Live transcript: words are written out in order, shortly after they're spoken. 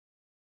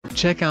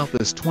Check out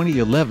this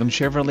 2011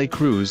 Chevrolet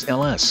Cruze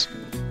LS.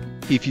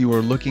 If you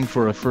are looking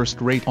for a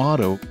first-rate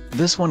auto,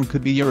 this one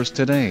could be yours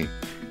today.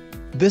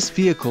 This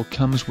vehicle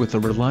comes with a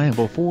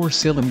reliable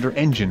 4-cylinder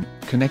engine,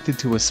 connected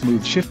to a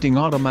smooth shifting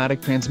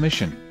automatic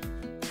transmission.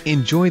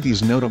 Enjoy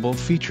these notable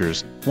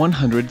features: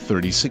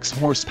 136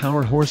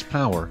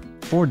 horsepower,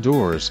 4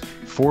 doors,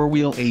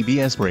 4-wheel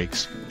ABS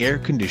brakes, air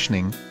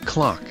conditioning,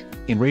 clock,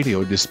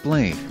 in-radio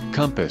display,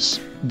 compass,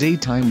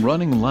 daytime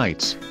running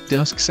lights,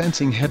 dusk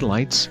sensing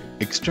headlights,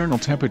 external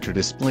temperature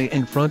display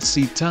and front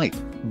seat type,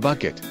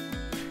 bucket.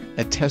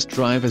 A test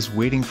drive is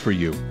waiting for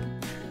you.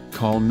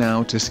 Call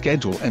now to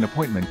schedule an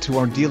appointment to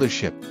our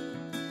dealership.